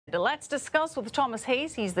Let's discuss with Thomas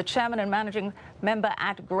Hayes. He's the chairman and managing member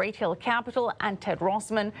at Great Hill Capital, and Ted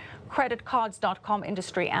Rossman, creditcards.com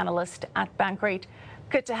industry analyst at Bankrate.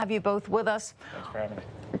 Good to have you both with us. Thanks for having me.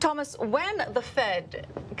 Thomas, when the Fed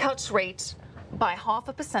cuts rates by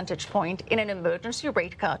 0.5 percentage point in an emergency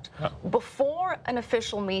rate cut before an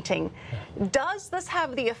official meeting, does this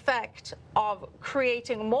have the effect of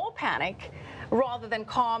creating more panic rather than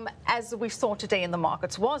calm, as we saw today in the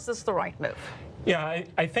markets? Was this the right move? Yeah,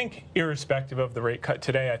 I think irrespective of the rate cut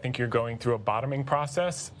today, I think you're going through a bottoming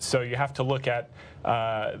process. So you have to look at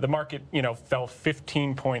the market, fell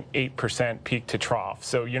 15.8% peak to trough.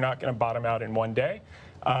 So you're not going to bottom out in one day.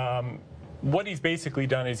 What he's basically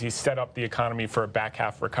done is he's set up the economy for a back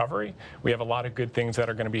half recovery. We have a lot of good things that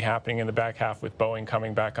are going to be happening in the back half, with Boeing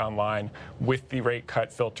coming back online, with the rate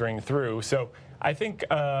cut filtering through. So I think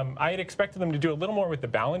I had expected them to do a little more with the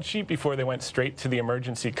balance sheet before they went straight to the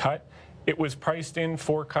emergency cut. It was priced in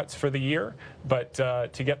 4 cuts for the year, but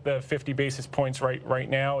to get the 50 basis points right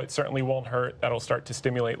now, it certainly won't hurt. That'll start to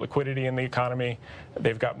stimulate liquidity in the economy.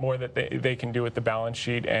 They've got more that they can do with the balance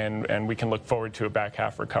sheet, and we can look forward to a back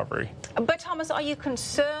half recovery. But Thomas, are you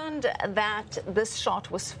concerned that this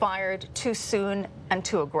shot was fired too soon and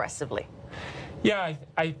too aggressively? Yeah,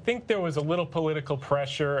 I think there was a little political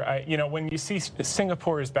pressure. When you see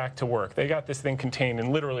Singapore is back to work, they got this thing contained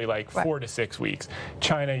in literally like 4 to 6 weeks.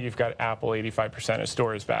 China, you've got Apple, 85% of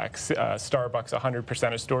stores back. Starbucks,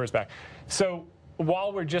 100% of stores back. So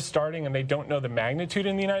while we're just starting and they don't know the magnitude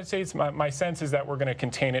in the United States, my sense is that we're going to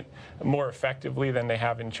contain it more effectively than they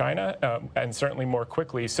have in China, and certainly more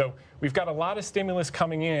quickly. So we've got a lot of stimulus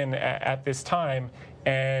coming in at this time,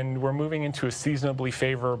 and we're moving into a seasonably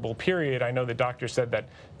favorable period. I know the doctor said that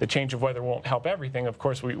the change of weather won't help everything. Of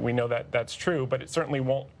course, we know that that's true, but it certainly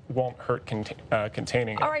won't hurt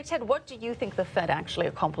containing it. All right, Ted, what do you think the Fed actually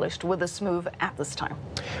accomplished with this move at this time?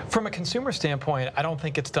 From a consumer standpoint, I don't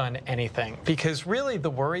think it's done anything, because really the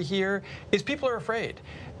worry here is people are afraid.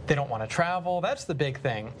 They don't want to travel. That's the big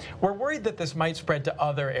thing. We're worried that this might spread to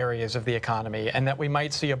other areas of the economy and that we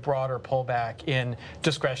might see a broader pullback in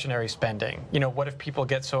discretionary spending. What if people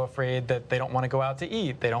get so afraid that they don't want to go out to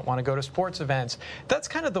eat? They don't want to go to sports events? That's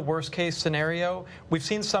kind of the worst case scenario. We've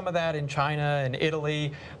seen some of that in China and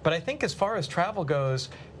Italy. But I think as far as travel goes,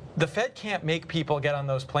 the Fed can't make people get on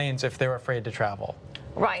those planes if they're afraid to travel.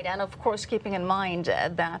 Right, and of course keeping in mind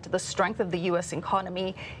that the strength of the U.S.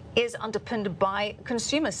 economy is underpinned by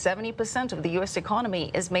consumers. 70% of the U.S.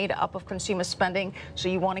 economy is made up of consumer spending, so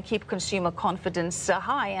you want to keep consumer confidence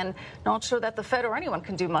high, and not sure that the Fed or anyone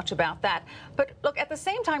can do much about that. But look, at the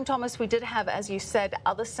same time, Thomas, we did have, as you said,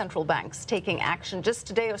 other central banks taking action. Just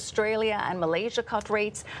today, Australia and Malaysia cut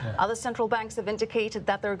rates. Other central banks have indicated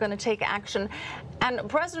that they're going to take action. And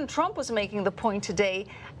President Trump was making the point today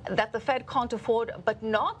that the Fed can't afford but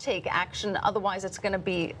not take action, otherwise it's going to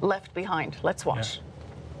be left behind. Let's watch.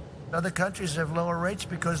 Other countries have lower rates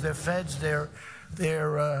because their feds, their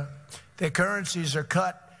currencies are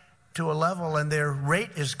cut to a level and their rate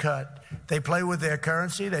is cut. They play with their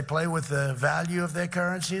currency, they play with the value of their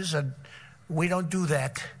currencies, and we don't do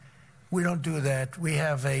that. We don't do that. We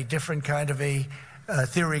have a different kind of a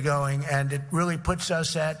theory going, and it really puts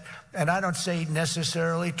us at, and I don't say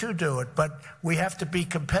necessarily to do it, but we have to be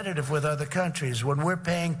competitive with other countries. When we're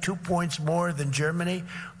paying 2 points more than Germany,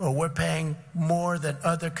 or we're paying more than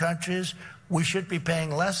other countries, we should be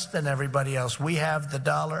paying less than everybody else. We have the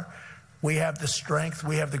dollar, we have the strength,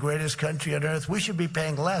 we have the greatest country on earth. We should be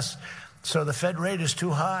paying less. So the Fed rate is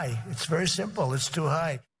too high. It's very simple. It's too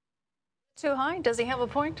high. Too high? Does he have a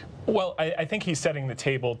point? Well, I think he's setting the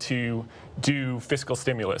table to do fiscal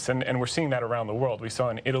stimulus, and we're seeing that around the world. We saw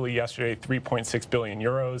in Italy yesterday 3.6 billion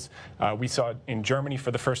euros. We saw in Germany for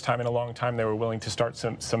the first time in a long time they were willing to start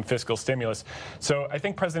some fiscal stimulus. So I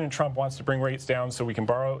think President Trump wants to bring rates down so we can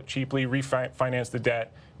borrow cheaply, refinance the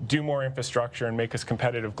debt, do more infrastructure, and make us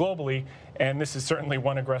competitive globally. And this is certainly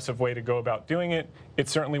one aggressive way to go about doing it. It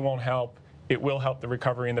certainly won't help. It will help the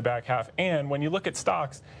recovery in the back half. And when you look at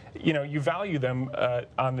stocks, you value them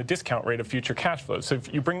on the discount rate of future cash flows. So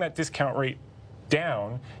if you bring that discount rate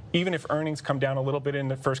down, even if earnings come down a little bit in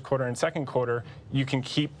the first quarter and second quarter, you can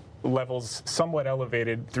keep levels somewhat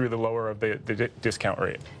elevated through the lower of the discount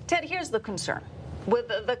rate. Ted, here's the concern. With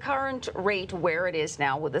the current rate where it is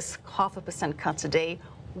now, with this 0.5% cuts a day,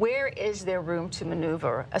 where is there room to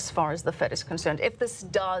maneuver as far as the Fed is concerned? If this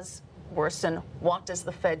does worsen, what does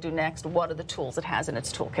the Fed do next? What are the tools it has in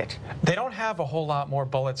its toolkit? They don't have a whole lot more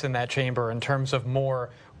bullets in that chamber in terms of more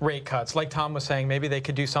rate cuts. Like Tom was saying, maybe they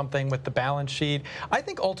could do something with the balance sheet. I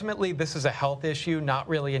think ultimately this is a health issue, not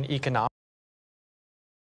really an economic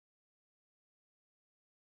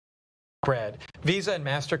spread. Visa and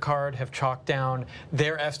MasterCard have chalked down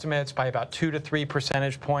their estimates by about 2 to 3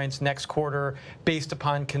 percentage points next quarter based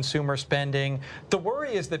upon consumer spending. The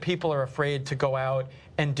worry is that people are afraid to go out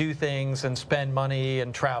and do things and spend money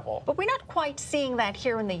and travel. But we're not quite seeing that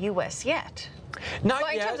here in the U.S. yet. Not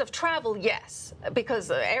Well, in yet. terms of travel, yes, because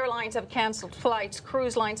airlines have canceled flights,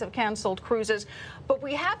 cruise lines have canceled cruises, but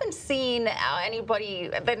we haven't seen there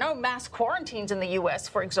are no mass quarantines in the U.S.,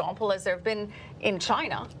 for example, as there have been in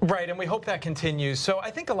China. Right, and we hope that continues. So I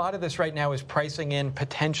think a lot of this right now is pricing in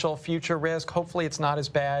potential future risk. Hopefully it's not as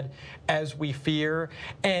bad as we fear.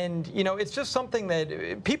 And, you know, it's just something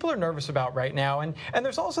that people are nervous about right now. And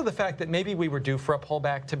there's also the fact that maybe we were due for a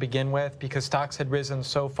pullback to begin with because stocks had risen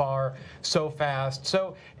so far, so fast.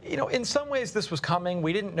 So, you know, in some ways this was coming.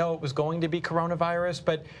 We didn't know it was going to be coronavirus,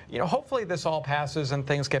 but, you know, hopefully this all passes and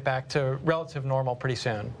things get back to relative normal pretty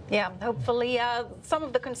soon. Yeah, hopefully some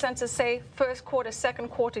of the consensus say first quarter, second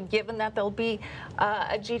quarter, given that there'll be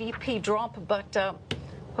a GDP drop, but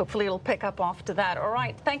hopefully it'll pick up after that. All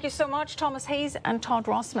right, thank you so much, Thomas Hayes and Todd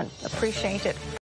Rossman. Appreciate it.